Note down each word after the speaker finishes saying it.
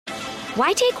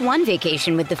Why take one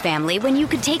vacation with the family when you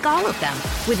could take all of them?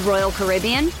 With Royal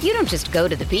Caribbean, you don't just go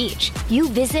to the beach. You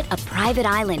visit a private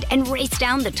island and race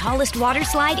down the tallest water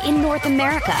slide in North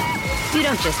America. You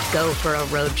don't just go for a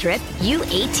road trip. You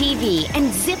ATV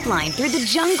and zip line through the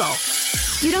jungle.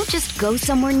 You don't just go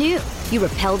somewhere new. You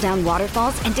rappel down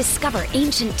waterfalls and discover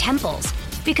ancient temples.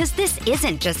 Because this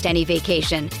isn't just any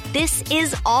vacation. This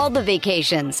is all the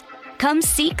vacations. Come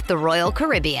seek the Royal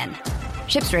Caribbean.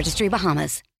 Ships Registry,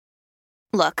 Bahamas.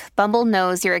 Look, Bumble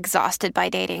knows you're exhausted by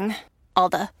dating. All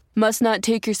the, must not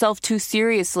take yourself too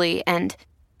seriously, and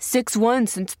 6'1"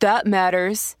 since that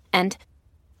matters. And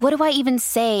what do I even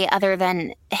say other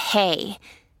than, hey?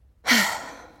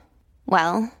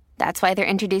 Well, that's why they're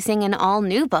introducing an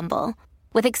all-new Bumble,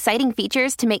 with exciting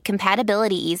features to make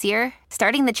compatibility easier,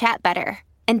 starting the chat better,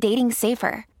 and dating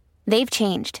safer. They've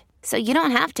changed, so you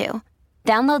don't have to.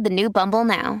 Download the new Bumble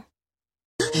now.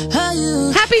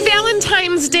 Happy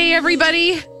Valentine's Day,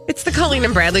 everybody. It's the Colleen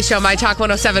and Bradley Show, My Talk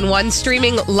 1071,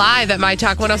 streaming live at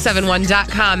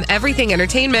MyTalk1071.com. Everything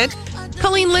Entertainment.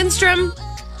 Colleen Lindstrom,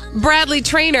 Bradley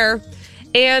Trainer,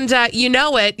 and you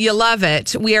know it, you love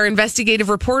it. We are investigative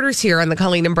reporters here on the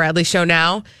Colleen and Bradley Show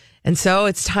now. And so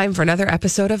it's time for another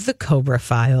episode of the Cobra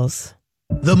Files.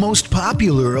 The most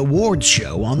popular awards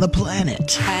show on the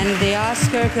planet. And the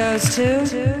Oscar goes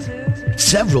to...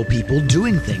 Several people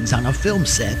doing things on a film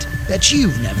set that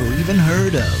you've never even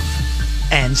heard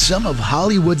of. And some of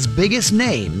Hollywood's biggest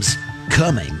names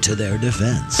coming to their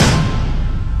defense.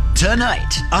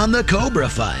 Tonight on the Cobra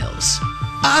Files,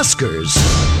 Oscars.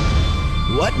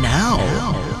 What now?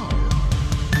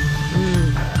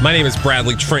 My name is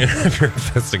Bradley Trainer. I'm your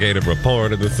investigative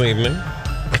reporter this evening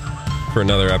for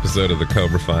another episode of the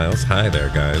Cobra Files. Hi there,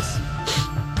 guys.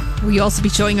 Will you also be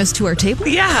showing us to our table?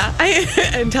 Yeah,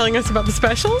 and telling us about the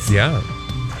specials? Yeah.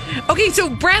 Okay, so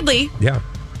Bradley. Yeah.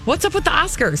 What's up with the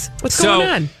Oscars? What's going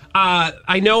on?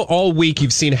 I know all week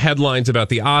you've seen headlines about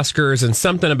the Oscars and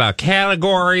something about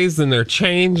categories, and they're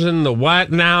changing the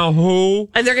what now who.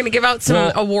 And they're going to give out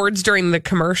some awards during the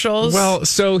commercials. Well,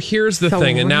 so here's the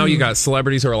thing, and now you got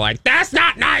celebrities who are like, that's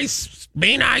not nice.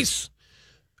 Be nice.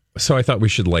 So I thought we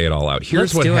should lay it all out.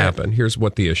 Here's what happened. Here's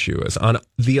what the issue is. On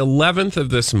the 11th of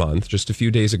this month, just a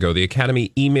few days ago, the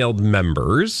Academy emailed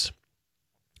members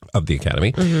of the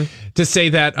Academy to say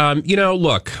that,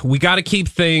 look, we got to keep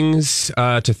things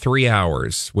to 3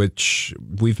 hours, which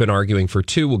we've been arguing for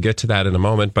 2. We'll get to that in a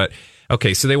moment. But,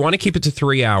 okay, so they want to keep it to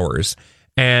 3 hours.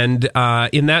 And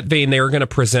in that vein, they are going to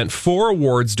present 4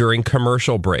 awards during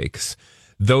commercial breaks.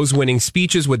 Those winning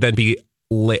speeches would then be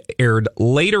aired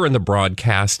later in the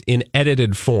broadcast in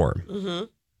edited form.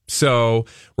 So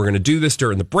we're going to do this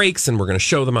during the breaks, and we're going to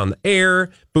show them on the air.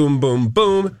 Boom, boom,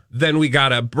 boom. Then we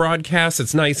got a broadcast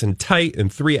that's nice and tight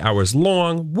and 3 hours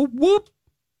long. Whoop, whoop.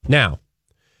 Now,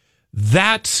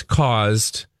 that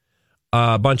caused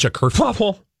a bunch of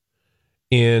kerfuffle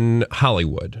in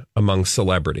Hollywood among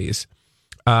celebrities.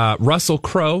 Russell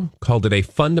Crowe called it a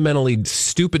fundamentally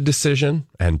stupid decision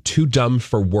and too dumb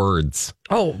for words.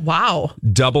 Oh, wow.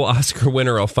 Double Oscar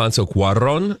winner Alfonso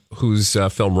Cuarón, whose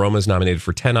film Roma is nominated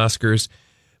for 10 Oscars,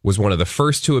 was one of the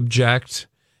first to object.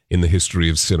 In the history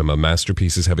of cinema,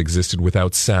 masterpieces have existed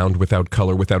without sound, without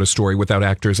color, without a story, without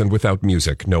actors, and without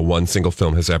music. No one single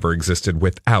film has ever existed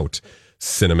without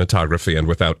cinematography and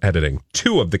without editing.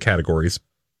 2 of the categories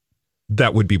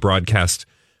that would be broadcast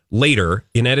later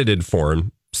in edited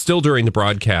form, still during the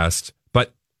broadcast,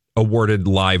 but awarded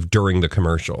live during the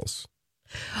commercials.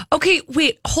 Okay,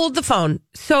 wait, hold the phone.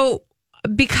 So,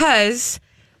 because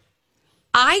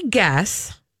I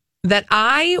guess that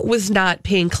I was not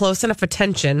paying close enough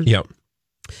attention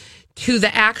to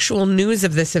the actual news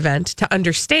of this event to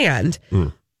understand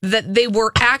that they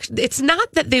were it's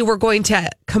not that they were going to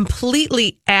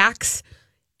completely axe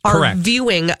our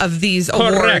viewing of these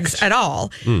awards at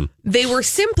all. They were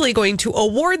simply going to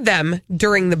award them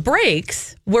during the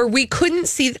breaks where we couldn't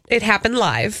see it happen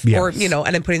live, or, and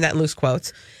I'm putting that in loose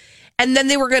quotes. And then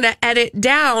they were going to edit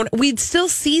down. We'd still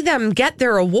see them get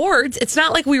their awards. It's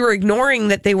not like we were ignoring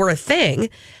that they were a thing.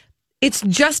 It's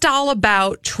just all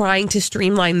about trying to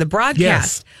streamline the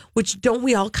broadcast, which don't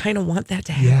we all kind of want that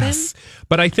to happen? Yes.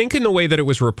 But I think in the way that it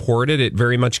was reported, it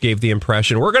very much gave the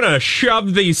impression we're going to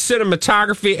shove the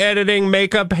cinematography, editing,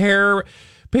 makeup, hair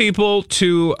people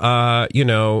to, We're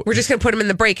just going to put them in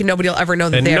the break and nobody will ever know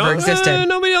that they ever existed.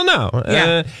 Nobody will know.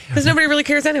 Yeah, because nobody really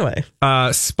cares anyway.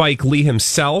 Spike Lee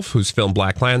himself, whose film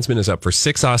Black Klansman is up for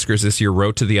 6 Oscars this year,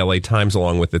 wrote to the LA Times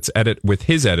along with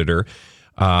his editor,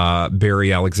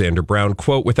 Barry Alexander Brown,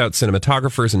 quote, "Without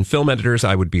cinematographers and film editors,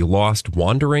 I would be lost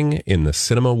wandering in the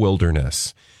cinema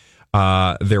wilderness."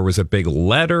 There was a big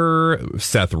letter.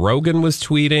 Seth Rogen was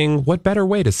tweeting, what better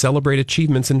way to celebrate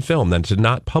achievements in film than to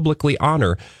not publicly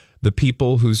honor the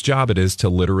people whose job it is to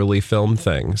literally film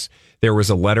things? There was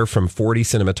a letter from 40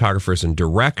 cinematographers and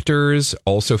directors,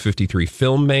 also 53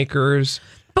 filmmakers.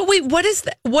 But wait, what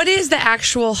is the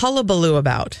actual hullabaloo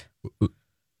about?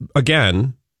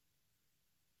 Again,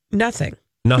 nothing,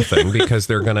 because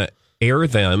they're going to air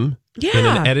them in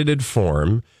an edited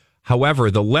form. However,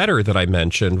 the letter that I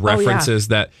mentioned references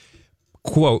that,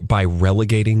 quote, by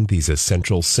relegating these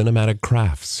essential cinematic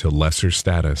crafts to lesser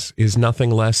status is nothing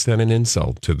less than an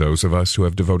insult to those of us who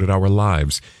have devoted our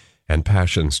lives and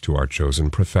passions to our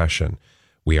chosen profession.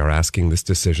 We are asking this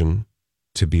decision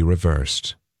to be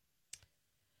reversed.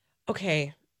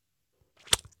 Okay.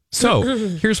 So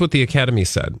here's what the Academy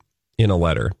said in a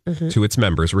letter to its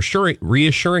members,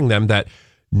 reassuring them that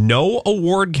no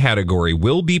award category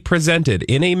will be presented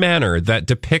in a manner that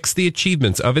depicts the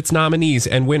achievements of its nominees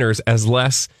and winners as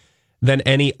less than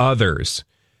any others.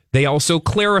 They also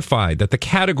clarified that the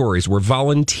categories were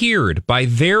volunteered by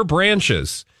their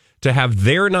branches to have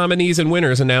their nominees and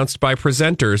winners announced by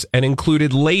presenters and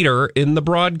included later in the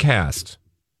broadcast.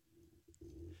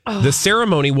 The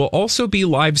ceremony will also be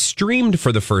live streamed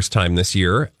for the first time this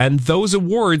year, and those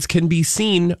awards can be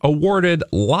seen awarded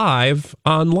live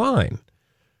online.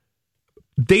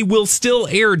 They will still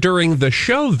air during the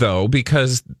show, though,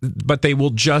 but they will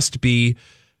just be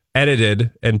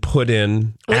edited and put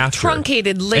in after.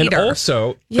 Truncated later. And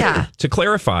also, to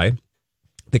clarify,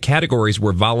 the categories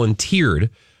were volunteered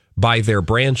by their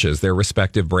branches, their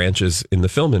respective branches in the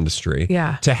film industry,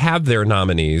 to have their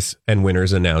nominees and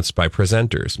winners announced by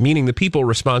presenters, meaning the people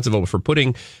responsible for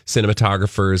putting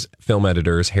cinematographers, film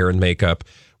editors, hair and makeup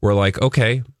were like,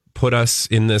 okay, put us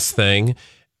in this thing.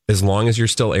 As long as you're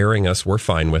still airing us, we're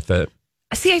fine with it.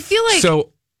 See, I feel like...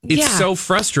 So it's so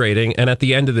frustrating. And at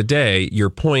the end of the day, your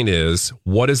point is,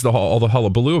 what is all the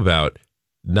hullabaloo about?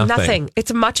 Nothing.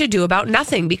 It's much ado about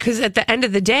nothing, because at the end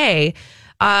of the day,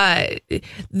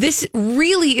 this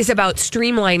really is about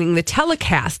streamlining the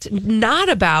telecast, not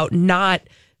about not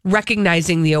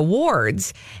recognizing the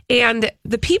awards. And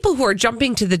the people who are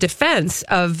jumping to the defense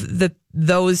of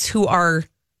those who are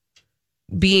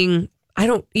being... I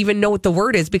don't even know what the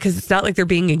word is, because it's not like they're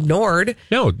being ignored.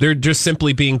 No, they're just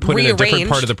simply being put in a different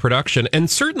part of the production. And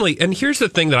certainly, and here's the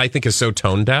thing that I think is so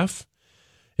tone deaf.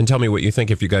 And tell me what you think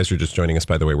if you guys are just joining us.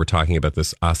 By the way, we're talking about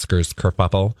this Oscars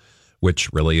kerfuffle,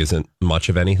 which really isn't much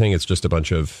of anything. It's just a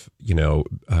bunch of,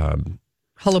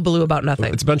 hullabaloo about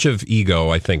nothing. It's a bunch of ego,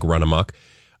 I think, run amok.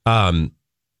 At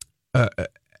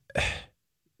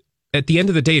the end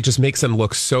of the day, it just makes them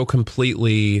look so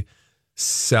completely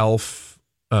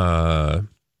referential.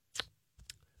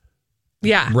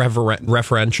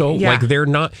 Like they're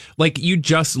not, like, you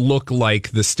just look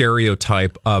like the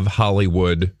stereotype of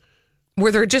Hollywood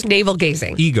where they're just navel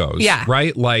gazing egos,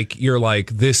 right? Like, you're like,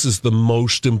 this is the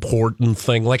most important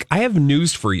thing. Like, I have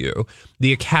news for you.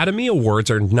 The Academy Awards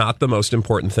are not the most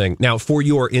important thing. Now, for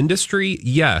your industry,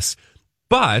 yes,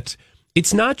 but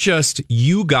it's not just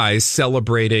you guys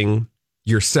celebrating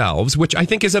yourselves, which I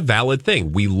think is a valid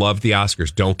thing. We love the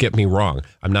Oscars. Don't get me wrong.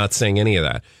 I'm not saying any of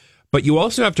that. But you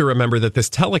also have to remember that this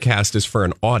telecast is for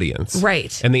an audience.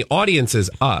 Right. And the audience is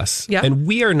us. Yep. And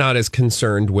we are not as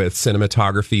concerned with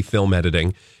cinematography, film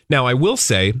editing. Now, I will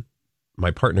say,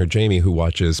 my partner Jamie, who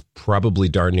watches probably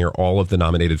darn near all of the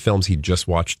nominated films, he just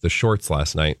watched the shorts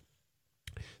last night.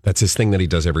 That's his thing that he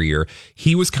does every year.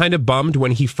 He was kind of bummed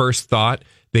when he first thought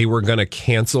they were going to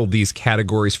cancel these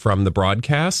categories from the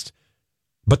broadcast.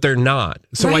 But they're not.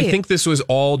 So I think this was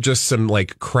all just some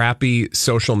like crappy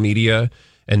social media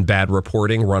and bad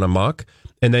reporting run amok.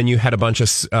 And then you had a bunch of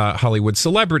Hollywood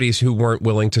celebrities who weren't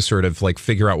willing to sort of like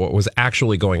figure out what was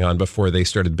actually going on before they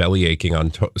started belly aching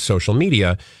on social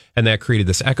media. And that created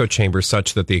this echo chamber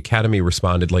such that the Academy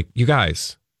responded like, you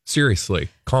guys, seriously,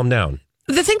 calm down.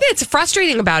 The thing that's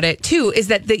frustrating about it, too, is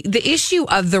that the issue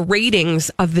of the ratings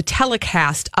of the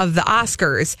telecast of the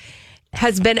Oscars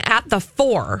has been at the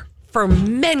fore for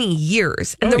many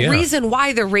years. And the reason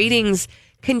why the ratings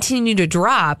continue to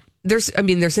drop, there's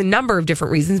a number of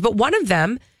different reasons, but one of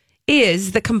them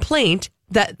is the complaint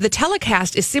that the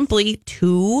telecast is simply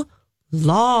too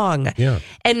long. Yeah.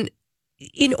 And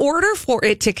in order for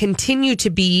it to continue to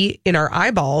be in our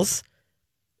eyeballs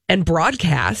and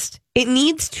broadcast, it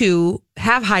needs to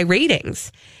have high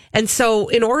ratings. And so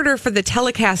in order for the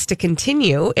telecast to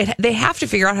continue, they have to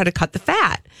figure out how to cut the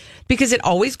fat, because it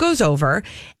always goes over.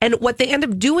 And what they end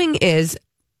up doing is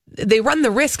they run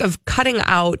the risk of cutting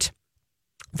out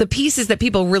the pieces that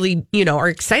people really, are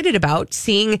excited about,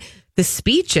 seeing the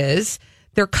speeches.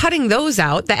 They're cutting those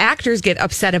out. The actors get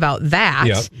upset about that.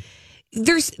 Yep.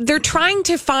 they're trying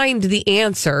to find the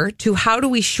answer to how do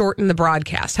we shorten the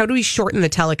broadcast? How do we shorten the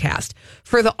telecast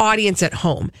for the audience at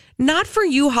home? Not for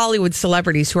you Hollywood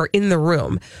celebrities who are in the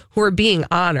room, who are being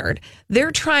honored.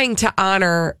 They're trying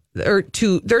to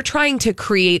they're trying to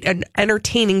create an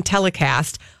entertaining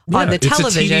telecast on the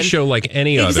television. It's a TV show like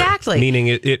any other. Exactly. Meaning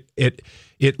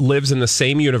it lives in the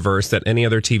same universe that any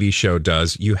other TV show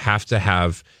does. You have to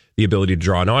have the ability to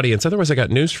draw an audience. Otherwise, I got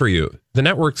news for you. The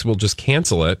networks will just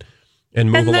cancel it and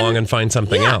move along and find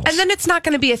something else. And then it's not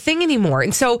going to be a thing anymore.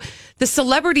 And so the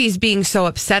celebrities being so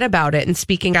upset about it and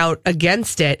speaking out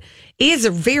against it is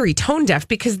very tone deaf,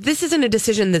 because this isn't a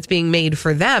decision that's being made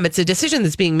for them. It's a decision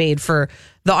that's being made for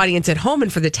the audience at home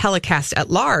and for the telecast at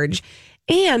large.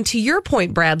 And to your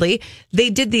point, Bradley, they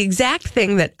did the exact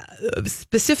thing that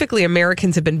specifically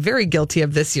Americans have been very guilty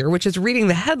of this year, which is reading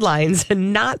the headlines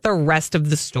and not the rest of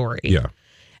the story. Yeah.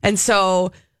 And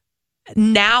so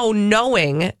now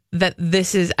knowing that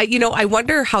this is, I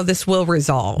wonder how this will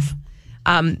resolve.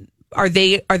 Is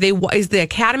the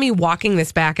Academy walking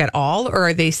this back at all, or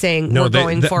are they saying we're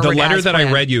going forward? The letter that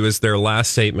I read you is their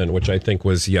last statement, which I think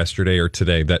was yesterday or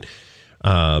today. That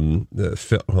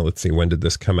let's see, when did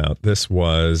this come out? This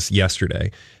was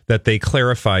yesterday. That they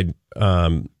clarified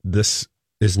this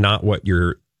is not what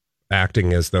you're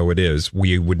acting as though it is.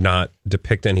 We would not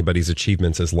depict anybody's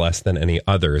achievements as less than any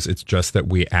others. It's just that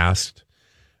we asked,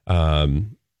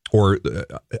 or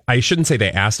I shouldn't say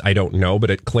they asked, I don't know,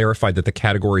 but it clarified that the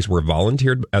categories were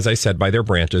volunteered, as I said, by their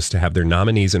branches to have their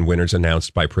nominees and winners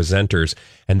announced by presenters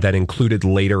and then included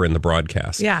later in the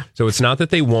broadcast. Yeah. So it's not that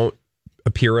they won't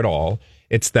appear at all.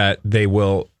 It's that they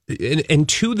will, and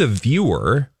to the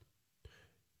viewer,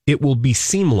 it will be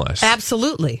seamless.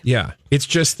 Absolutely. Yeah. It's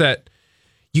just that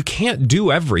you can't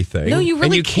do everything. No, you really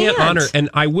and you can't can't honor. And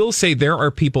I will say there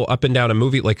are people up and down a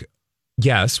movie. Like,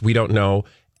 yes, we don't know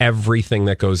everything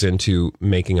that goes into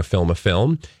making a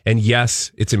film. And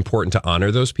yes, it's important to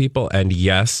honor those people. And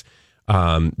yes,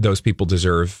 those people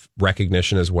deserve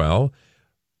recognition as well.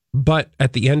 But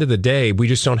at the end of the day, we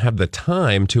just don't have the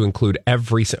time to include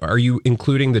Are you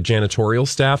including the janitorial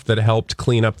staff that helped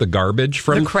clean up the garbage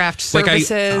from the craft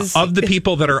services? Of the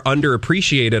people that are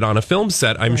underappreciated on a film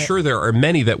set, I'm sure there are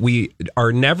many that we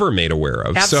are never made aware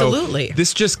of. Absolutely. So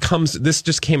this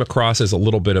just came across as a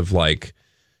little bit of like,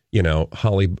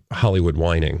 Hollywood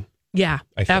whining. Yeah,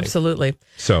 absolutely.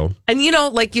 So, and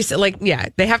like you said,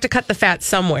 they have to cut the fat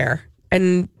somewhere.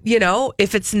 And,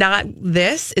 if it's not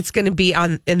this, it's going to be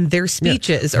in their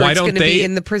speeches, or it's going to be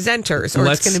in the presenters, or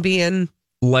it's going to be in...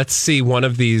 Let's see one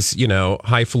of these,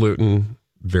 highfalutin,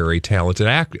 very talented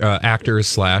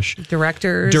actors /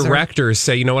 directors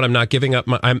say, you know what, I'm not giving up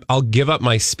I'll give up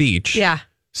my speech. Yeah.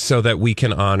 So that we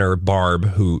can honor Barb,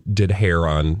 who did hair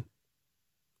on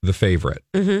The Favorite.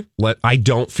 Mm-hmm. I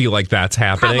don't feel like that's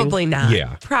happening. Probably not.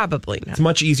 Yeah. Probably not. It's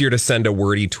much easier to send a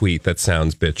wordy tweet that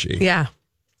sounds bitchy. Yeah.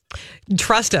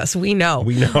 Trust us, we know.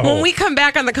 When we come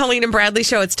back on the Colleen and Bradley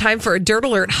Show, it's time for a Dirt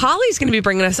Alert. Holly's going to be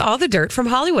bringing us all the dirt from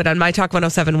Hollywood on My Talk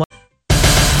 107.1.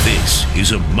 This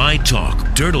is a My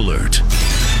Talk Dirt Alert.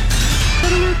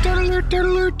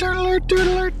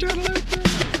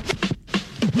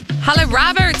 Holly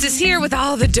Roberts is here with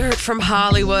all the dirt from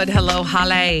Hollywood. Hello,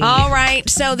 Holly. All right.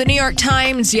 So the New York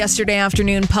Times yesterday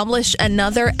afternoon published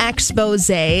another expose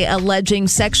alleging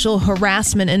sexual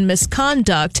harassment and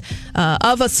misconduct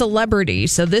of a celebrity.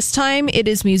 So this time it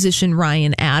is musician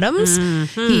Ryan Adams.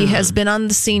 Mm-hmm. He has been on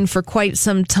the scene for quite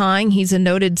some time. He's a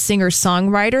noted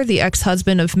singer-songwriter, the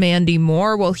ex-husband of Mandy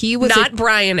Moore. Well, he was not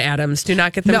Bryan Adams. Do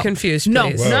not get them confused,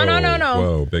 please. No. No.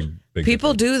 Whoa, big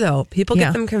people do, though. People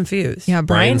get them confused. Yeah,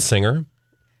 Bryan Singer.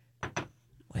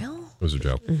 Well, it was a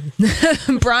joke.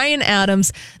 Bryan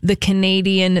Adams, the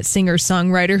Canadian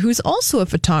singer-songwriter who's also a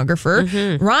photographer.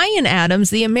 Mm-hmm. Ryan Adams,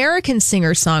 the American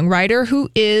singer-songwriter who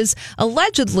is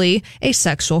allegedly a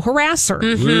sexual harasser.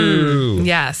 Mm-hmm.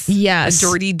 Yes. A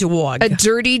dirty dog. A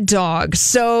dirty dog.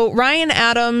 So Ryan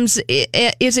Adams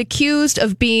is accused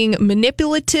of being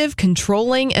manipulative,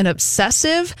 controlling, and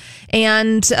obsessive,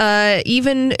 and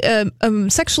even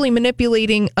sexually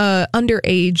manipulating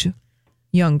underage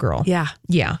young girl. Yeah.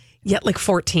 Yet like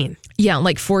 14. Yeah,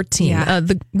 like 14. Yeah.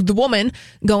 The woman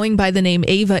going by the name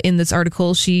Ava in this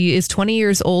article, she is 20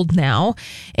 years old now,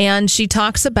 and she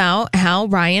talks about how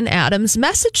Ryan Adams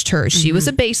messaged her. She was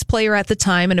a bass player at the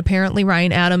time, and apparently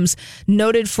Ryan Adams,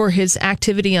 noted for his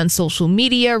activity on social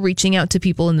media, reaching out to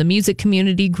people in the music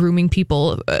community, grooming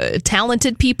people,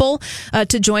 talented people,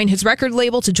 to join his record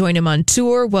label, to join him on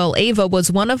tour. Well, Ava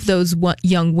was one of those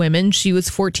young women. She was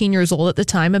 14 years old at the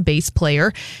time, a bass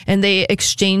player, and they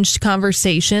exchanged exchanged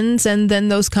conversations, and then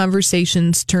those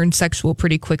conversations turned sexual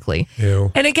pretty quickly.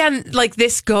 Ew. And again, like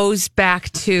this goes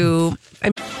back to...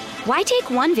 Why take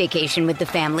one vacation with the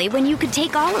family when you could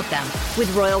take all of them?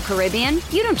 With Royal Caribbean,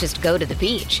 you don't just go to the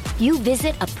beach. You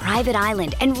visit a private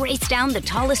island and race down the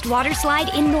tallest water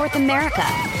slide in North America.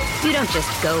 You don't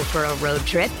just go for a road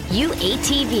trip. You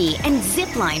ATV and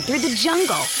zip line through the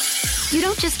jungle. You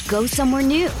don't just go somewhere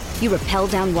new. You rappel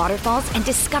down waterfalls and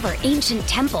discover ancient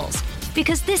temples.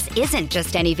 Because this isn't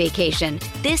just any vacation.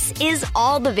 This is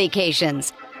all the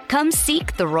vacations. Come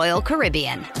seek the Royal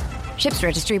Caribbean. Ships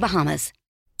Registry, Bahamas.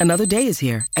 Another day is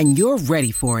here, and you're ready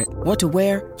for it. What to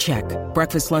wear? Check.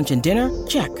 Breakfast, lunch, and dinner?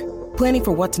 Check. Planning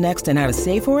for what's next and how to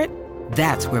save for it?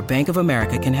 That's where Bank of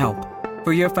America can help.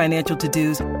 For your financial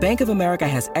to-dos, Bank of America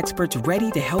has experts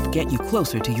ready to help get you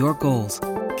closer to your goals.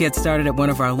 Get started at one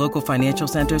of our local financial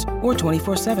centers or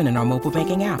 24/7 in our mobile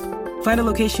banking app. Find a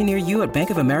location near you at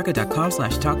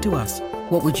bankofamerica.com/talktous.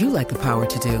 What would you like the power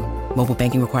to do? Mobile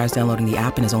banking requires downloading the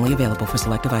app and is only available for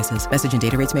select devices. Message and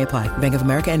data rates may apply. Bank of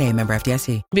America N.A., member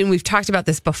FDIC. I mean, we've talked about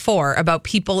this before, about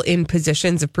people in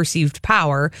positions of perceived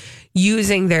power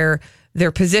using their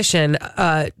position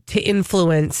to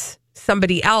influence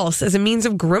somebody else as a means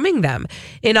of grooming them.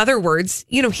 In other words,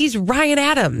 he's Ryan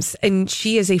Adams and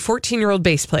she is a 14-year-old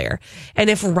bass player. And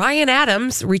if Ryan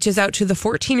Adams reaches out to the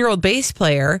 14-year-old bass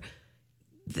player,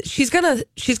 she's gonna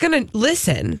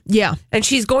listen. Yeah. And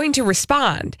she's going to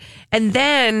respond. And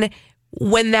then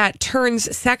when that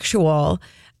turns sexual,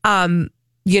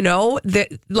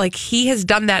 that like he has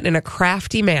done that in a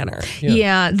crafty manner.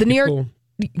 Yeah. The New York.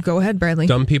 Go ahead, Bradley.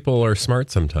 Dumb people are smart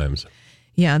sometimes.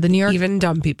 Yeah, the New York... Even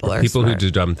dumb people are People smart. who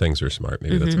do dumb things are smart.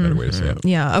 Maybe that's a better way to say it.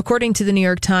 Yeah, according to the New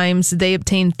York Times, they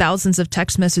obtained thousands of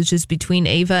text messages between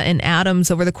Ava and Adams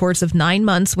over the course of 9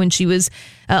 months when she was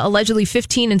allegedly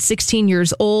 15 and 16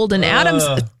 years old. And Adams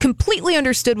completely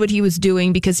understood what he was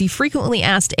doing because he frequently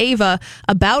asked Ava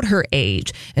about her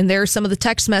age. And there are some of the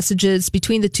text messages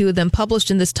between the two of them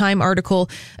published in this Time article,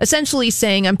 essentially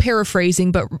saying, I'm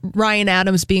paraphrasing, but Ryan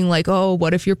Adams being like, oh,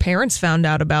 what if your parents found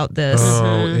out about this?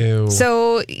 Oh, ew. So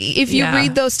if you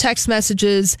read those text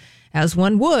messages, as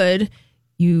one would,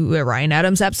 Ryan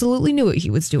Adams absolutely knew what he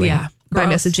was doing by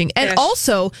messaging. And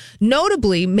also,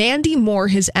 notably, Mandy Moore,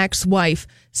 his ex-wife,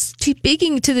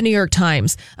 speaking to the New York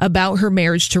Times about her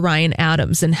marriage to Ryan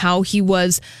Adams and how he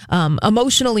was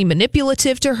emotionally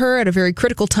manipulative to her at a very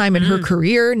critical time in her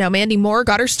career. Now, Mandy Moore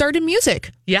got her start in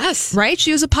music. Yes. Right?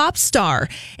 She was a pop star.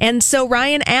 And so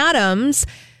Ryan Adams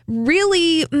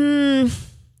really...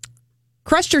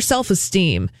 crushed her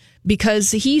self-esteem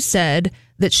because he said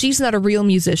that she's not a real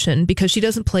musician because she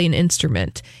doesn't play an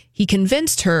instrument. He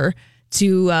convinced her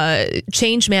to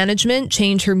change management,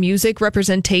 change her music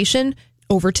representation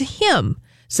over to him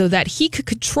so that he could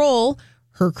control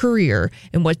her career.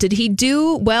 And what did he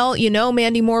do? Well,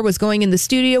 Mandy Moore was going in the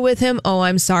studio with him. Oh,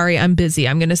 I'm sorry, I'm busy.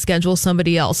 I'm going to schedule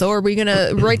somebody else. Oh, are we going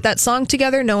to write that song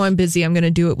together? No, I'm busy. I'm going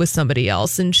to do it with somebody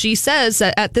else. And she says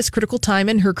that at this critical time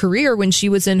in her career, when she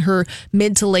was in her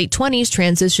mid to late 20s,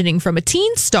 transitioning from a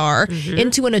teen star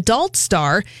into an adult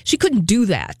star, she couldn't do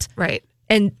that. Right.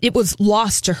 And it was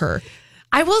lost to her.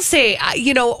 I will say,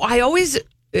 I always,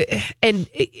 and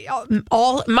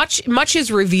much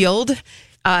is revealed,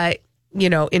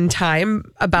 in time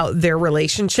about their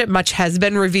relationship. Much has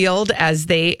been revealed as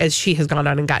she has gone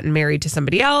on and gotten married to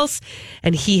somebody else,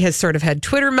 and he has sort of had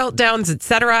Twitter meltdowns,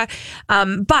 etc.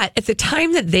 But at the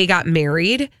time that they got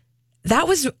married,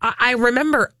 I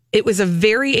remember it was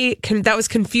that was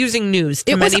confusing news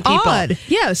to many people. Odd.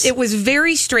 Yes. It was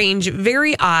very strange,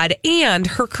 very odd, and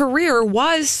her career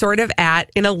was sort of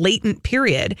in a latent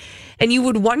period. And you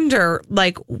would wonder,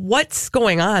 like, what's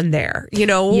going on there?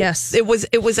 Yes. It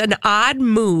was an odd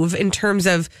move in terms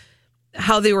of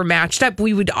how they were matched up.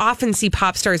 We would often see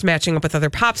pop stars matching up with other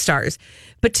pop stars,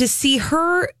 but to see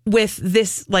her with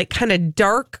this like kind of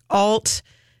dark alt,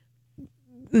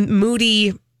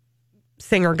 moody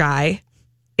singer guy,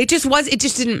 it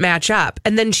just didn't match up.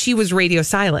 And then she was radio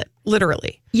silent,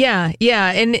 literally. Yeah.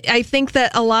 And I think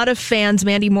that a lot of fans,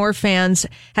 Mandy Moore fans,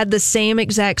 had the same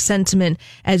exact sentiment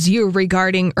as you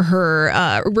regarding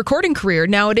her recording career.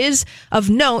 Now, it is of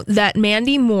note that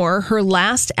Mandy Moore, her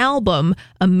last album,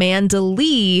 Amanda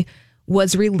Lee,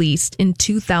 was released in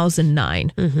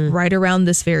 2009, right around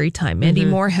this very time. Mandy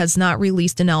Moore has not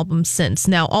released an album since.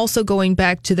 Now, also going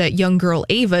back to that young girl,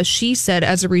 Ava, she said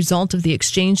as a result of the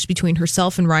exchange between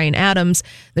herself and Ryan Adams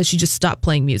that she just stopped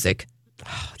playing music.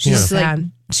 She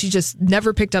just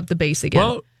never picked up the bass again.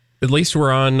 Well, at least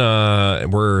we're on,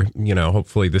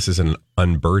 hopefully this is an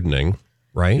unburdening,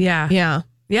 right? Yeah.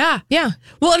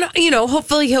 Well,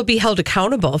 hopefully he'll be held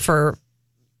accountable for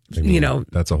I mean,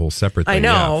 that's a whole separate thing. I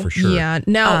know. Yeah, for sure. Yeah.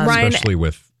 Now, Ryan, especially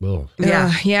with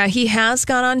he has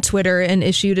gone on Twitter and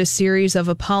issued a series of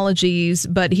apologies,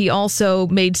 but he also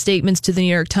made statements to the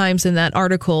New York Times in that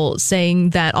article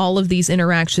saying that all of these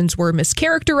interactions were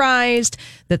mischaracterized,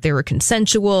 that they were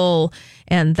consensual,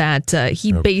 and that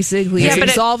he basically is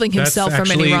absolving himself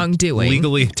from any wrongdoing.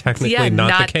 Legally, technically,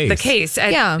 not the case.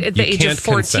 At the age of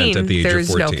 14,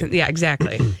 there's no. Yeah,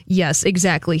 exactly. Yes,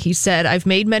 exactly. He said, I've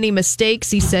made many mistakes.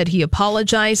 He said he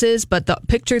apologizes, but the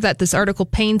picture that this article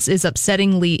paints is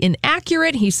upsettingly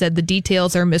inaccurate. He said the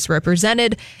details are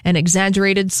misrepresented and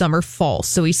exaggerated. Some are false.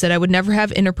 So he said, I would never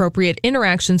have inappropriate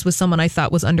interactions with someone I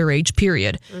thought was underage,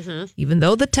 period. Mm-hmm. Even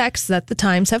though the texts that the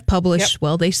Times have published,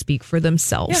 well, they speak for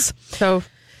themselves. Yeah. So,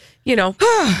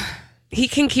 he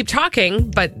can keep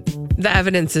talking, but the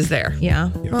evidence is there. Yeah.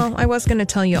 Well, I was going to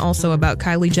tell you also about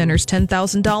Kylie Jenner's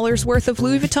 $10,000 worth of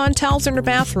Louis Vuitton towels in her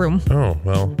bathroom. Oh,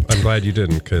 well, I'm glad you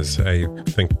didn't, because I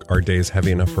think our day's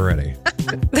heavy enough already.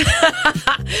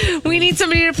 We need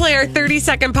somebody to play our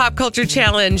 30-second pop culture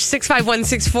challenge.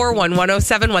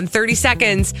 651-641-1071. 30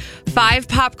 seconds, 5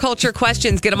 pop culture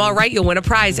questions. Get them all right, you'll win a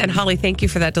prize. And Holly, thank you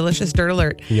for that delicious Dirt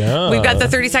Alert. Yeah. We've got the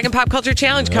 30-second pop culture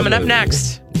challenge coming up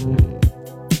next.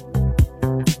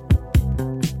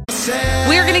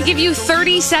 We're going to give you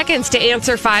 30 seconds to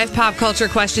answer 5 pop culture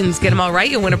questions. Get them all right,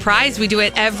 you'll win a prize. We do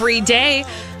it every day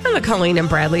on the Colleen and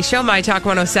Bradley Show, My Talk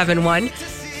 1071.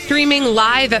 Streaming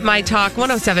live at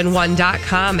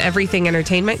MyTalk1071.com. Everything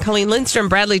Entertainment. Colleen Lindstrom,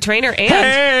 Bradley Trainer,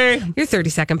 and your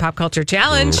 30-second pop culture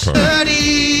challenge.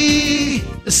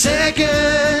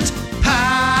 30-second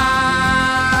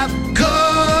pop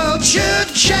culture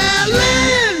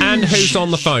challenge. And who's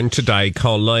on the phone today,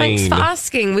 Colleen? Thanks for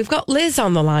asking. We've got Liz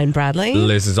on the line, Bradley.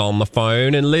 Liz is on the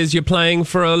phone. And Liz, you're playing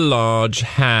for a large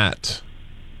hat.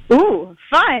 Ooh,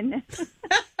 fun.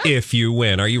 If you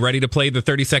win. Are you ready to play the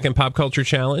 30-second pop culture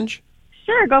challenge?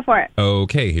 Sure, go for it.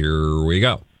 Okay, here we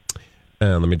go.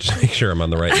 Let me just make sure I'm on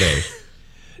the right day.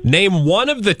 Name one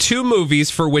of the 2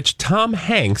 movies for which Tom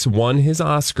Hanks won his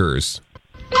Oscars.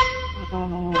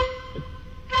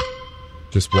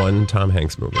 Just one Tom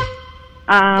Hanks movie.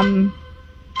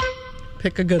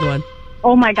 Pick a good one.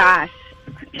 Oh my gosh.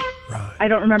 Right. I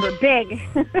don't remember. Big.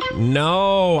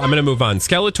 No, I'm going to move on.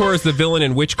 Skeletor is the villain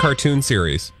in which cartoon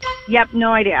series? Yep,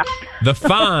 no idea. The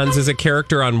Fonz is a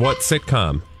character on what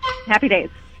sitcom? Happy Days.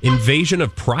 Invasion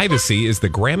of Privacy is the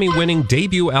Grammy-winning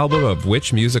debut album of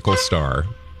which musical star?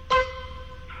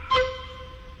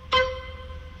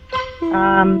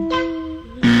 Jennifer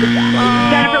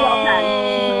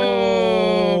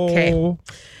Lopez. Okay.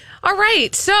 All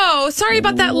right. So, sorry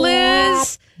about that,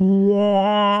 Liz.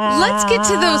 Let's get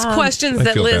to those questions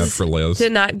that Liz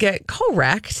did not get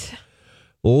correct.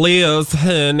 Liz,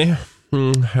 honey,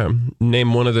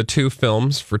 name one of the 2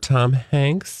 films for Tom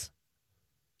Hanks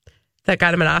that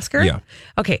got him an Oscar? Yeah.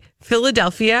 Okay.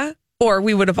 Philadelphia, or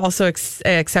we would have also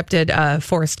accepted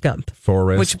Forrest Gump.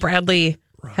 Which Bradley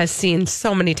has seen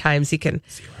so many times he can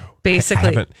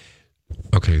basically...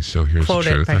 Okay, so here's the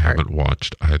truth. I haven't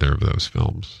watched either of those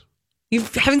films. You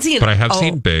haven't seen... But I have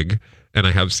seen Big, and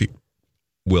I have seen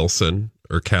Wilson,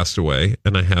 or Castaway,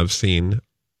 and I have seen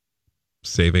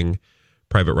Saving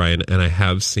Private Ryan, and I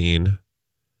have seen...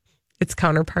 Its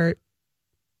counterpart.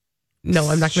 No,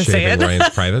 I'm not going to say it. Saving Ryan's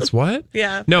Privates. What?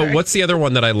 Yeah. No, sorry. What's the other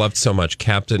one that I loved so much?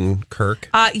 Captain Kirk?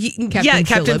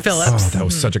 Captain Phillips. Oh, that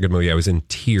was such a good movie. I was in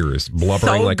tears,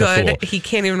 blubbering like a fool. He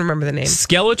can't even remember the name.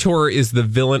 Skeletor is the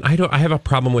villain. I have a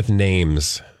problem with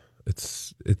names.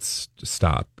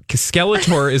 Stop.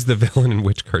 Skeletor is the villain in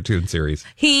which cartoon series?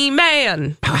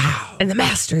 He-Man and the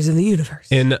Masters of the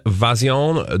Universe.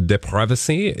 Invasion de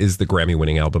Privacy is the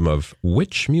Grammy-winning album of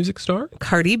which music star?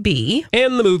 Cardi B.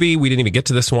 And the movie, we didn't even get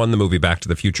to this one, the movie Back to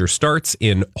the Future starts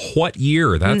in what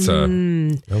year? That was a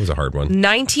hard one.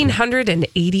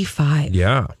 1985.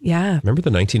 Yeah. Remember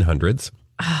the 1900s?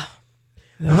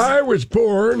 I was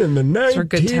born in the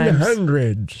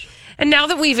 1900s. And now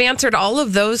that we've answered all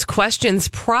of those questions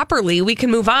properly, we can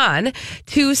move on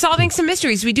to solving some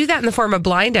mysteries. We do that in the form of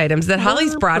blind items that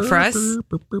Holly's brought for us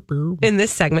in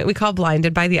this segment we call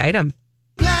Blinded by the Item.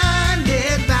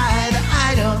 Blinded by the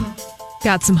item.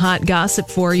 Got some hot gossip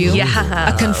for you.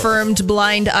 Yeah. A confirmed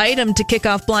blind item to kick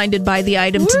off Blinded by the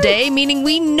Item today, meaning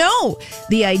we know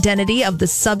the identity of the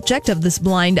subject of this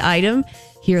blind item.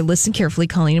 Here, listen carefully,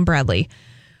 Colleen and Bradley.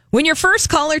 When your first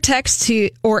call or text to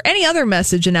or any other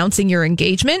message announcing your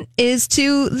engagement is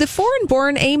to the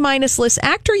foreign-born A-list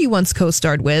actor you once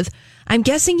co-starred with, I'm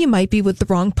guessing you might be with the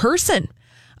wrong person.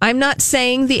 I'm not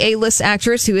saying the A-list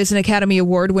actress who is an Academy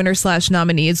Award winner /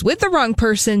 nominee is with the wrong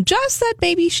person, just that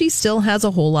maybe she still has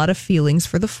a whole lot of feelings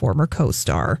for the former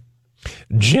co-star.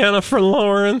 Jennifer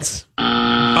Lawrence.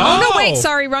 Oh, no, wait.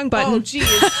 Sorry, wrong button. Oh, geez.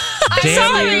 I'm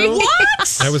sorry.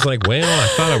 What? I was like, well, I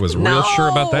thought I was real sure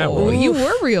about that one. You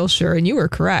were real sure, and you were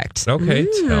correct. Okay,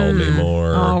 tell me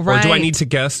more. All right. Or do I need to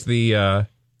guess the...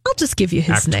 I'll just give you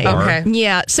his actor? name. Okay.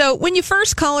 Yeah. So when you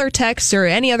first call or text or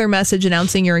any other message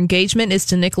announcing your engagement is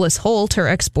to Nicholas Hoult, her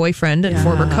ex-boyfriend and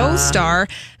former co-star,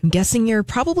 I'm guessing you're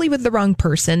probably with the wrong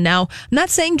person. Now, I'm not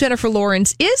saying Jennifer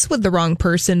Lawrence is with the wrong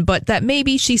person, but that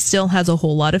maybe she still has a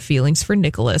whole lot of feelings for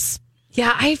Nicholas.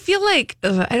 Yeah, I feel like,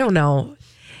 I don't know.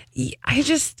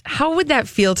 How would that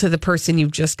feel to the person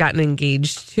you've just gotten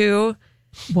engaged to?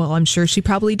 Well, I'm sure she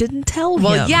probably didn't tell him.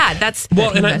 Well, yeah, that's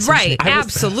right. I was-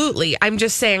 Absolutely. I'm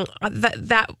just saying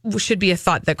that should be a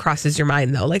thought that crosses your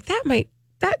mind, though. Like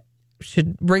that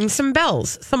should ring some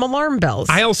bells, some alarm bells.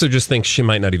 I also just think she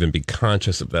might not even be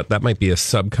conscious of that. That might be a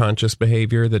subconscious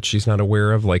behavior that she's not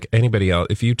aware of. Like anybody else,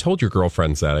 if you told your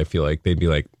girlfriends that, I feel like they'd be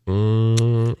like,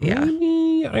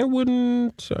 maybe I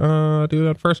wouldn't do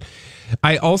that first.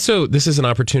 This is an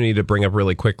opportunity to bring up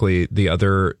really quickly the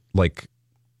other, like,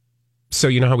 so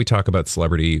you know how we talk about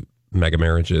celebrity mega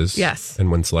marriages? Yes.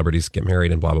 And when celebrities get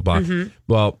married and blah, blah, blah. Mm-hmm.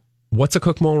 Well, what's a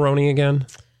Cook Mulroney again?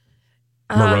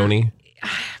 Maroney?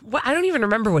 Well, I don't even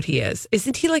remember what he is.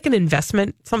 Isn't he like an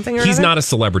investment something or He's another? not a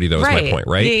celebrity, though, is my point,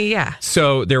 right? Yeah.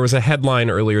 So there was a headline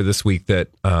earlier this week that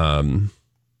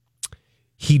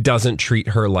he doesn't treat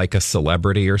her like a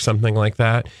celebrity or something like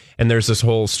that. And there's this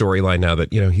whole storyline now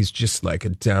that, he's just like a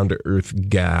down-to-earth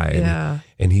guy. Yeah.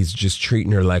 And he's just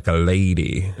treating her like a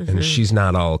lady. Mm-hmm. And she's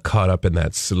not all caught up in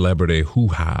that celebrity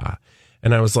hoo-ha.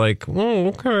 And I was like,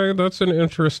 okay, that's an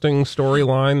interesting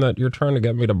storyline that you're trying to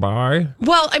get me to buy.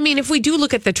 Well, I mean, if we do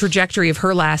look at the trajectory of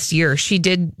her last year, she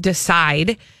did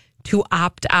decide to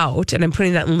opt out, and I'm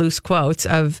putting that in loose quotes,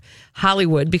 of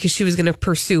Hollywood because she was going to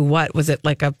pursue, what was it,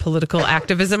 like a political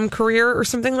activism career or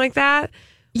something like that?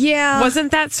 Yeah.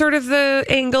 Wasn't that sort of the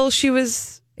angle she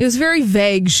was? It was very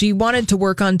vague. She wanted to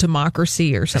work on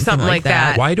democracy or something like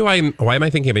that. Why am I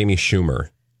thinking of Amy Schumer?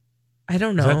 I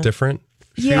don't know. Is that different?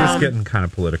 She was getting kind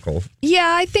of political.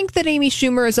 Yeah, I think that Amy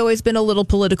Schumer has always been a little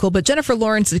political, but Jennifer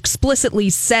Lawrence explicitly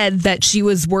said that she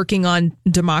was working on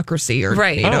democracy or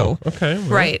right. Oh, okay. Well,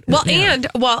 right.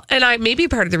 Well, and I maybe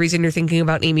part of the reason you're thinking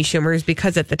about Amy Schumer is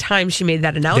because at the time she made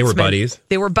that announcement.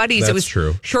 They were buddies. It That's was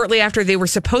true. Shortly after they were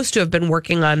supposed to have been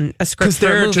working on a script for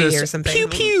a movie or something. Pew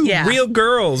pew. Yeah. Real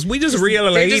girls. We just real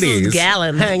ladies. Just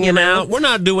gallant, hanging out. We're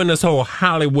not doing this whole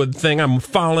Hollywood thing. I'm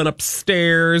falling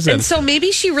upstairs and so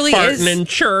maybe she really farting is in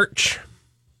church.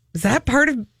 Is that part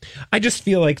of? I just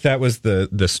feel like that was the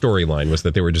storyline, was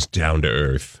that they were just down to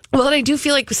earth. Well, and I do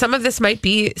feel like some of this might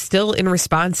be still in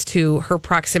response to her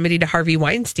proximity to Harvey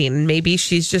Weinstein. Maybe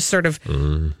she's just sort of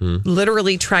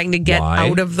literally trying to get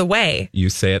out of the way. You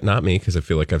say it, not me, because I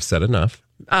feel like I've said enough.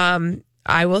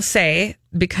 I will say,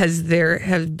 because there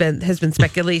has been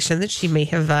speculation that she may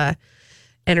have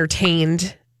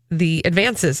entertained the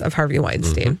advances of Harvey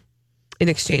Weinstein in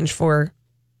exchange for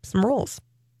some roles.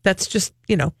 That's just,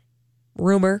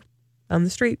 rumor on the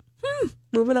street.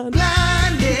 Moving on.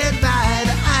 Blinded by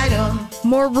the item.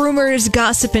 More rumors,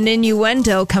 gossip, and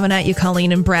innuendo coming at you,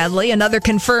 Colleen and Bradley. Another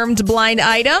confirmed blind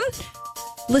item.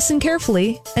 Listen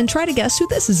carefully and try to guess who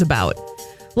this is about.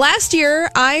 Last year,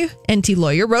 NT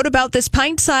Lawyer, wrote about this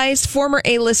pint-sized former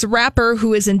A-list rapper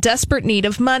who is in desperate need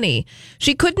of money.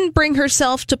 She couldn't bring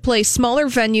herself to play smaller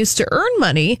venues to earn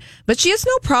money, but she has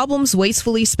no problems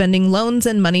wastefully spending loans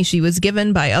and money she was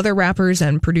given by other rappers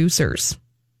and producers.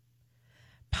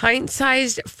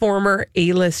 Pint-sized former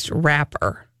A-list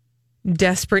rapper.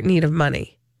 Desperate need of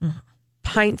money.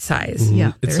 Pint-sized.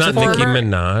 Yeah. It's not Nicki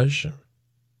Minaj.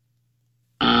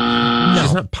 No.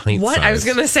 She's not pint What? size. I was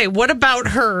going to say, what about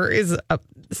her is a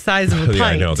size of a pint?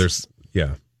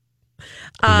 Yeah,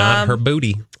 I know. Not her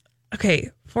booty. Okay.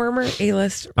 Former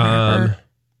A-list rapper.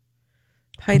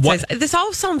 Pint size. This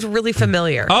all sounds really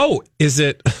familiar. Oh, is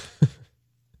it?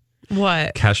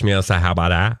 What? Kashmir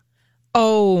Sahabada?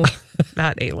 Oh.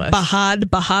 Not A-list. Bahad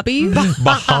Bahabi?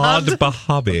 Bahad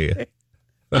Bahabi.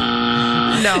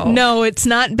 No, it's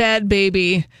not Bad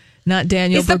Baby. Not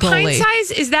Daniel Is the Bergoli. pint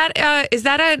size, is that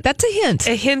a... That's a hint.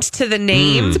 A hint to the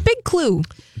name? It's a big clue.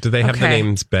 Do they have the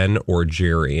names Ben or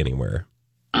Jerry anywhere?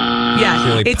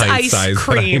 Yeah, it's ice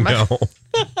cream. I know.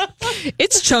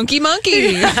 It's Chunky Monkey.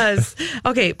 Yes.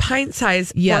 Okay, pint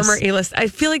size, Yes. former A-list. I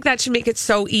feel like that should make it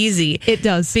so easy. It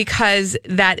does. Because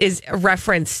that is a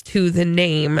reference to the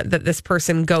name that this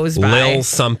person goes by. Lil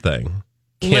something.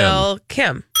 Kim. Lil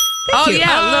Kim. Lil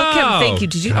Kim. Thank you.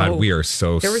 Did you? God, we are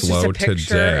so there was slow just a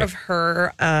picture today. of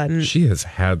her She has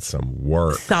had some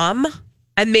work. thumb.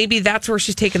 And maybe that's where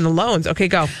she's taking the loans. Okay,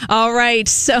 go. All right.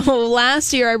 So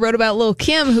last year I wrote about Lil'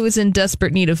 Kim, who was in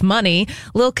desperate need of money.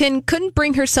 Lil' Kim couldn't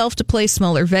bring herself to play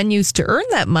smaller venues to earn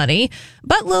that money,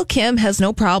 but Lil' Kim has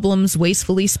no problems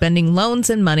wastefully spending loans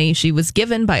and money she was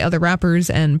given by other rappers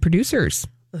and producers.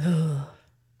 All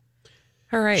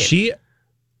right.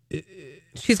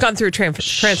 She's gone through a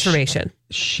transformation.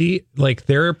 She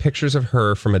there are pictures of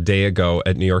her from a day ago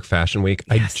at New York Fashion Week.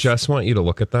 Yes. I just want you to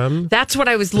look at them. That's what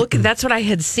I was looking. That's what I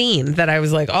had seen. That I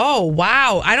was like, oh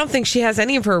wow! I don't think she has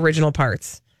any of her original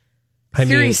parts.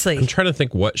 Seriously, I'm trying to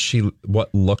think what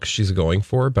look she's going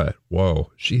for, but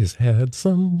whoa, she has had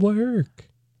some work.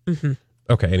 Mm-hmm.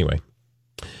 Okay, anyway,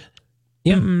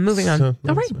 yeah, moving on. All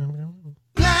right.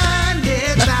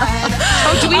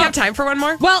 Do we have time for one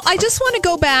more? Well, I just want to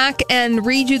go back and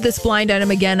read you this blind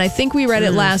item again. I think we read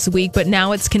it last week, but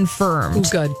now it's confirmed.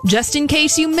 Good. Just in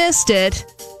case you missed it,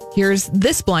 here's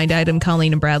this blind item,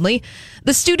 Colleen and Bradley.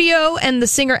 The studio and the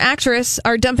singer-actress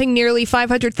are dumping nearly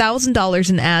 $500,000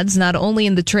 in ads, not only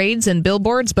in the trades and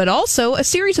billboards, but also a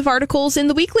series of articles in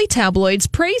the weekly tabloids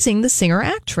praising the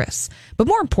singer-actress. But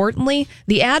more importantly,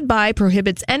 the ad buy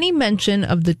prohibits any mention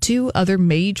of the two other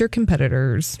major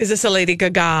competitors. Is this a Lady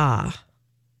Gaga?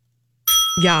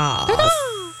 Yeah.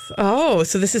 Oh,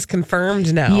 so this is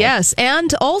confirmed now. Yes,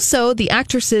 and also the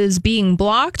actresses being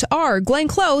blocked are Glenn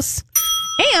Close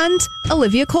and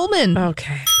Olivia Colman.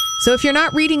 Okay. So if you're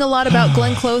not reading a lot about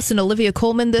Glenn Close and Olivia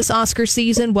Colman this Oscar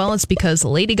season, well, it's because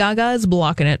Lady Gaga is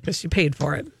blocking it. She paid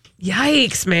for it.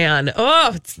 Yikes, man.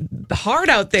 Oh, it's hard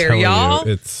out there, y'all.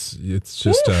 It's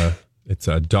just it's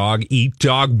a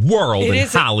dog-eat-dog world in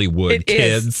Hollywood,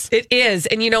 kids. It is.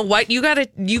 And you know what? You gotta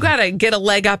get a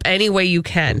leg up any way you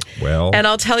can. Well, and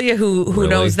I'll tell you who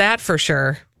knows that for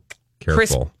sure.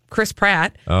 Careful. Chris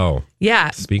Pratt. Oh. Yeah.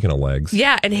 Speaking of legs.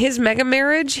 Yeah, and his mega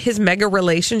marriage, his mega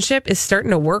relationship is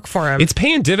starting to work for him. It's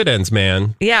paying dividends,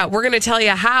 man. Yeah, we're going to tell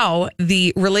you how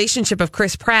the relationship of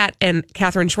Chris Pratt and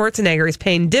Katherine Schwarzenegger is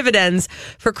paying dividends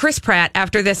for Chris Pratt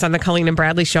after this on the Colleen and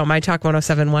Bradley Show, My Talk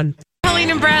 107.1. Colleen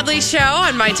and Bradley Show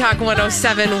on My Talk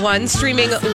 107.1,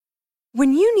 streaming.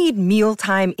 When you need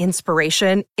mealtime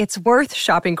inspiration, it's worth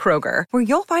shopping Kroger, where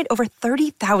you'll find over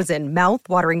 30,000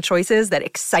 mouth-watering choices that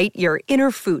excite your inner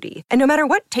foodie. And no matter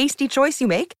what tasty choice you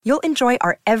make, you'll enjoy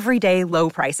our everyday low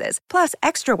prices, plus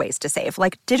extra ways to save,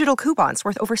 like digital coupons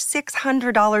worth over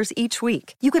 $600 each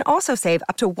week. You can also save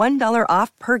up to $1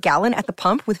 off per gallon at the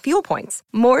pump with fuel points.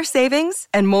 More savings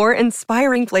and more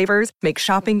inspiring flavors make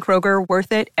shopping Kroger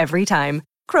worth it every time.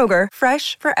 Kroger,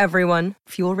 fresh for everyone.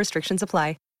 Fuel restrictions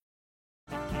apply.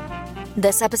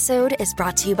 This episode is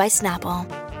brought to you by Snapple.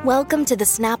 Welcome to the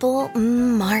Snapple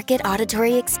Market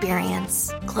Auditory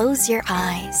Experience. Close your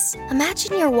eyes.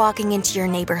 Imagine you're walking into your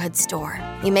neighborhood store.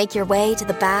 You make your way to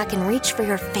the back and reach for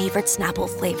your favorite Snapple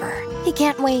flavor. You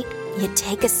can't wait. You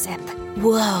take a sip.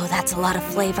 Whoa, that's a lot of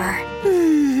flavor.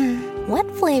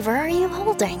 What flavor are you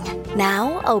holding?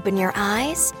 Now open your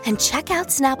eyes and check out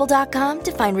Snapple.com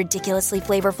to find ridiculously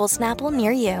flavorful Snapple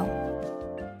near you.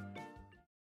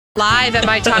 Live at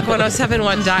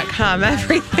MyTalk1071.com.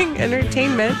 Everything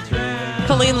Entertainment.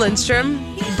 Colleen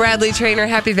Lindstrom, Bradley Trainer.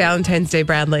 Happy Valentine's Day,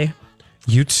 Bradley.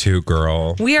 You too,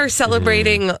 girl. We are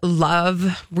celebrating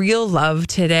love, real love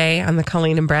today on the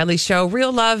Colleen and Bradley Show.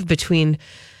 Real love between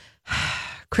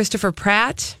Christopher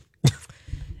Pratt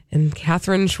and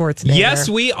Katherine Schwarzenegger. Yes,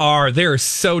 we are. They're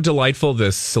so delightful,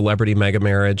 this celebrity mega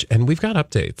marriage. And we've got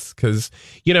updates because,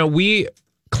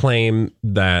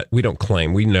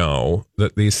 we know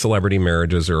that these celebrity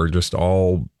marriages are just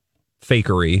all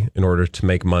fakery in order to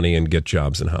make money and get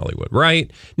jobs in Hollywood.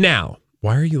 Right? Now,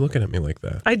 why are you looking at me like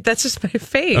that? That's just my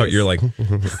face. Oh, you're like...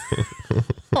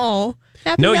 Oh.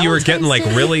 No, you were getting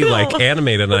really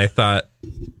animated and I thought,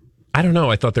 I don't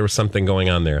know. I thought there was something going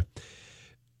on there.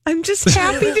 I'm just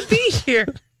happy to be here.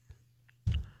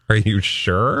 Are you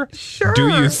sure? Sure. Do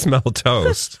you smell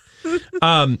toast?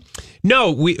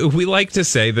 No, we like to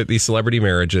say that these celebrity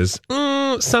marriages,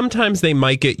 sometimes they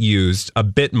might get used a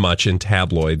bit much in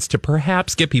tabloids to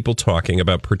perhaps get people talking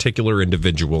about particular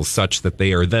individuals such that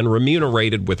they are then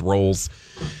remunerated with roles,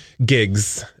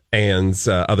 gigs, and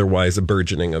otherwise a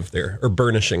burnishing of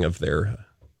their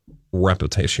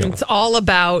reputation. It's all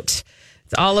about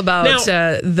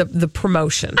the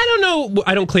promotion. I don't know.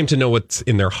 I don't claim to know what's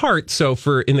in their heart. So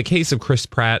in the case of Chris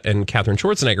Pratt and Katherine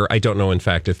Schwarzenegger, I don't know, in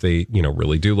fact, if they,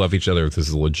 really do love each other, if this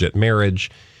is a legit marriage,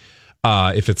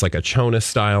 if it's like a Chona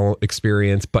style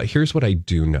experience. But here's what I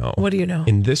do know. What do you know?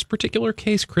 In this particular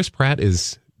case, Chris Pratt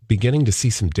is beginning to see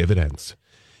some dividends.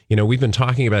 We've been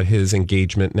talking about his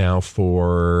engagement now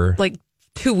for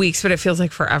 2 weeks, but it feels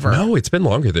like forever. No, it's been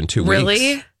longer than 2 weeks.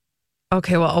 Really?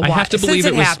 Okay, well, I have to believe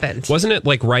it happened. Wasn't it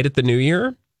like right at the new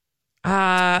year?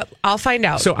 I'll find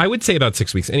out. So I would say about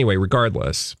 6 weeks. Anyway,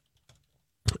 regardless,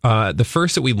 the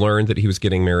first that we learned that he was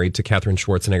getting married to Katherine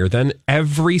Schwarzenegger, then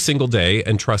every single day,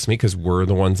 and trust me, because we're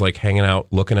the ones like hanging out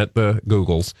looking at the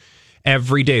Googles,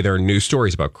 every day there are new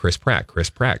stories about Chris Pratt.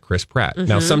 Mm-hmm.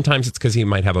 Now, sometimes it's because he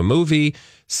might have a movie.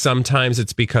 Sometimes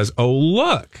it's because, oh,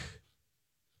 look.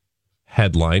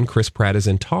 Headline, Chris Pratt is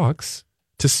in talks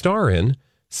to star in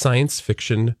science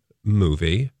fiction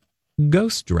movie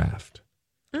Ghost Draft.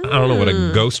 I don't know what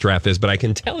a ghost draft is, but I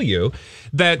can tell you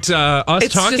that I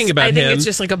think it's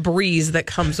just like a breeze that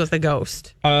comes with a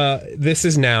ghost. This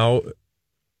is now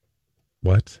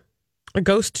what? A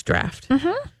ghost draft.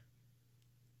 Mm-hmm.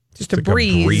 Just a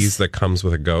breeze. A breeze that comes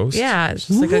with a ghost? Yeah, it's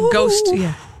just like a ghost.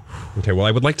 Yeah. Okay, well,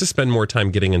 I would like to spend more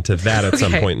time getting into that at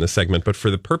some point in the segment, but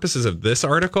for the purposes of this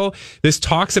article, this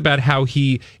talks about how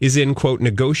he is in, quote,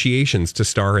 negotiations to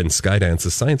star in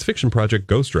Skydance's science fiction project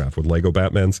Ghost Draft with Lego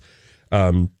Batman's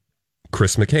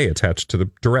Chris McKay attached to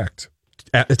direct.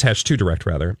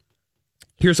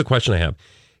 Here's a question I have.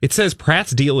 It says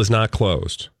Pratt's deal is not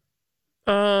closed.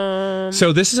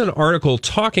 So this is an article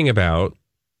talking about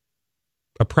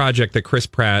a project that Chris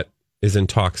Pratt is in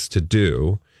talks to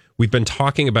do. We've been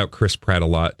talking about Chris Pratt a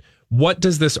lot. What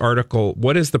is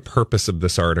the purpose of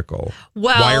this article?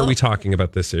 Well, why are we talking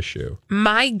about this issue?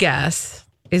 My guess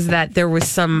is that there was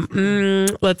some,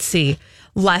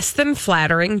 less than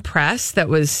flattering press that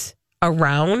was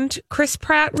around Chris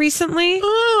Pratt recently.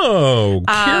 Oh,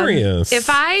 curious. If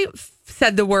I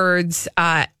said the words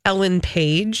Ellen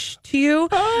Page to you,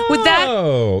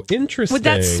 interesting. Would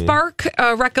that spark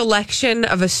a recollection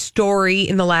of a story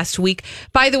in the last week?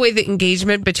 By the way, the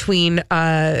engagement between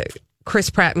Chris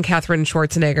Pratt and Katherine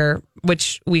Schwarzenegger,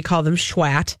 which we call them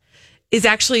Schwat, is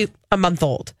actually a month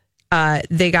old.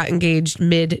 They got engaged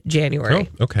mid-January.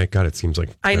 Oh, okay. God, it seems like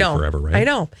forever, right? I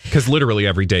know. Because literally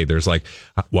every day there's like,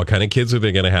 what kind of kids are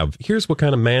they going to have? Here's what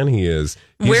kind of man he is.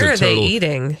 Where are they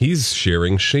eating? He's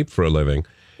shearing sheep for a living.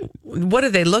 What do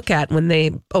they look at when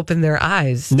they open their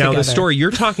eyes Now, together? the story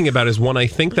you're talking about is one I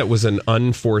think that was an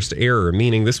unforced error,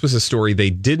 meaning this was a story they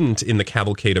didn't in the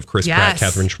cavalcade of Chris Pratt,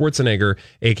 Katherine Schwarzenegger,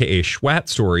 a.k.a. Schwat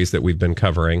stories that we've been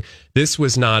covering. This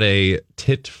was not a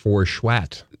tit for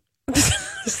Schwat.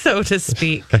 So to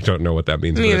speak. I don't know what that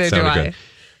means. Neither but it sounded do I. good.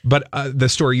 But the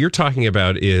story you're talking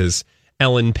about is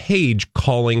Ellen Page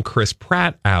calling Chris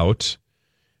Pratt out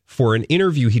for an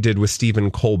interview he did with Stephen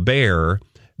Colbert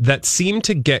that seemed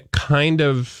to get kind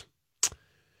of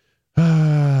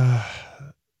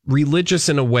religious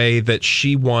in a way that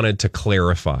she wanted to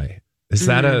clarify. Is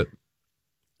that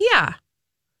Yeah.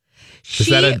 Is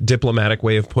that a diplomatic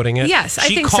way of putting it? Yes, I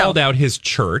think so. She called out his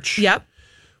church. Yep.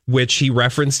 Which he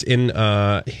referenced in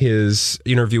his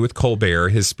interview with Colbert,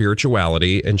 his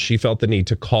spirituality, and she felt the need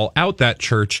to call out that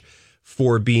church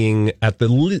for being, at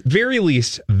the very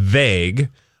least, vague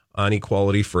on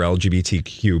equality for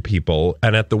LGBTQ people,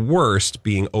 and at the worst,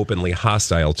 being openly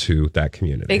hostile to that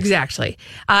community. Exactly.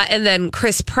 And then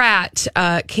Chris Pratt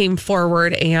came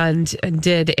forward and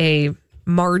did a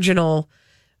marginal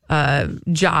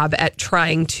job at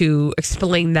trying to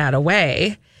explain that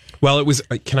away. Well, it was,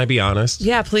 can I be honest?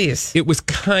 Yeah, please. It was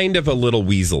kind of a little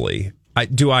weaselly. I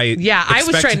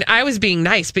was being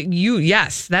nice, but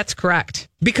yes, that's correct.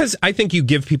 Because I think you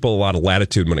give people a lot of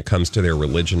latitude when it comes to their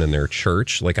religion and their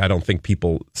church. Like, I don't think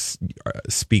people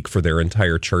speak for their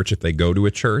entire church if they go to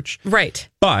a church. Right.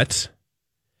 But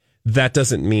that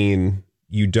doesn't mean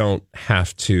you don't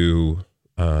have to,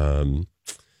 that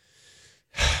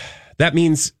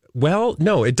means... Well,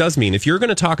 no, it does mean if you're going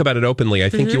to talk about it openly, I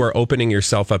think you are opening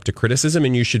yourself up to criticism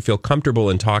and you should feel comfortable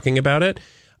in talking about it.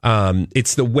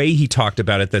 It's the way he talked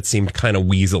about it that seemed kind of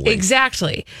weaselly.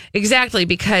 Exactly.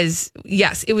 Because,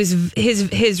 yes, it was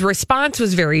his response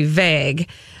was very vague,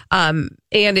 and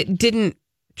it didn't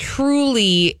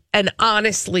truly and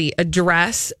honestly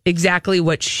address exactly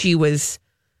what she was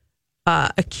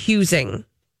accusing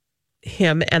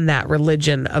him and that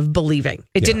religion of believing.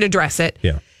 It didn't address it.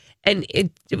 Yeah. And it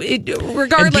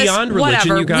regardless, and beyond religion,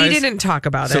 whatever, you guys, we didn't talk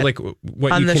about it. So, like,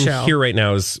 what you can hear right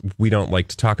now is we don't like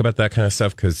to talk about that kind of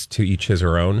stuff because to each his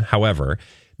or own. However,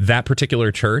 that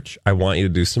particular church, I want you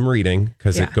to do some reading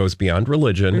because it goes beyond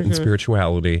religion and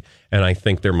spirituality. And I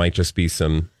think there might just be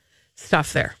some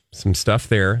stuff there. Some stuff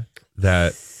there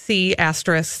that... C**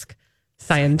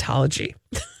 Scientology.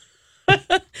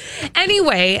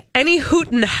 Anyway, any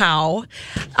hoot and how.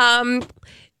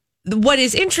 What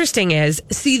is interesting is,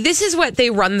 this is what they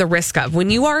run the risk of.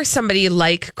 When you are somebody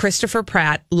like Christopher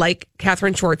Pratt, like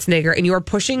Katherine Schwarzenegger, and you are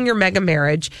pushing your mega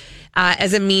marriage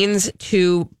as a means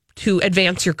to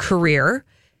advance your career,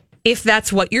 if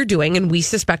that's what you're doing, and we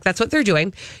suspect that's what they're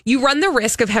doing, you run the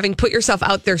risk of having put yourself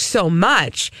out there so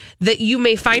much that you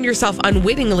may find yourself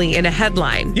unwittingly in a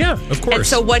headline. Yeah, of course. And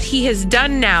so what he has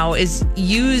done now is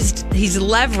he's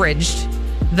leveraged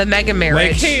the mega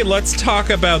marriage. Like, hey, let's talk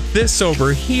about this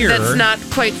over here. That's not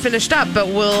quite finished up, but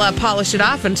we'll polish it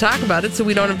off and talk about it so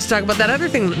we don't have to talk about that other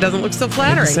thing that doesn't look so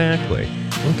flattering. Exactly.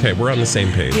 Okay, we're on the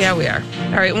same page. Yeah, we are.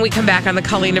 All right, when we come back on the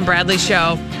Colleen and Bradley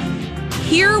Show,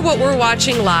 hear what we're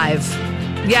watching live.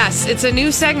 Yes, it's a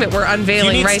new segment we're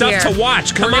unveiling right here. You need stuff to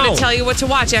watch. Come on. We're going to tell you what to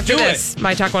watch after this.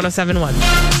 My Talk 1071.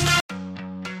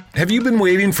 Have you been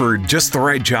waiting for just the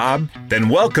right job? Then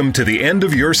welcome to the end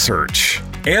of your search.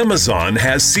 Amazon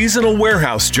has seasonal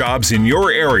warehouse jobs in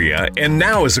your area, and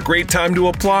now is a great time to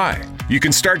apply. You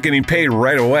can start getting paid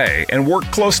right away and work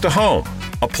close to home.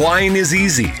 Applying is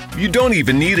easy. You don't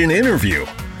even need an interview.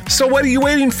 So what are you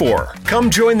waiting for? Come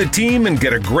join the team and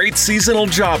get a great seasonal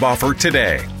job offer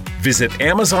today. Visit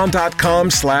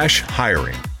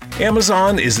Amazon.com/hiring.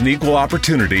 Amazon is an equal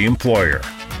opportunity employer.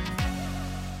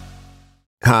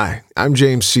 Hi, I'm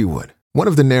James Seawood, one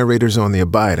of the narrators on the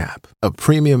Abide app, a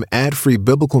premium ad-free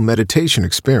biblical meditation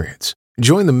experience.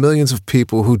 Join the millions of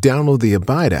people who download the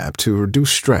Abide app to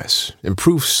reduce stress,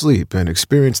 improve sleep, and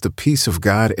experience the peace of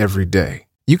God every day.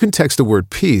 You can text the word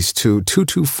PEACE to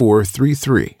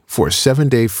 22433 for a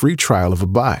 7-day free trial of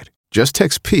Abide. Just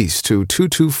text PEACE to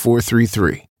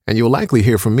 22433, and you'll likely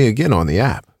hear from me again on the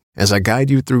app as I guide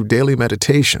you through daily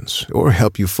meditations or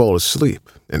help you fall asleep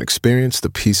and experience the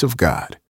peace of God.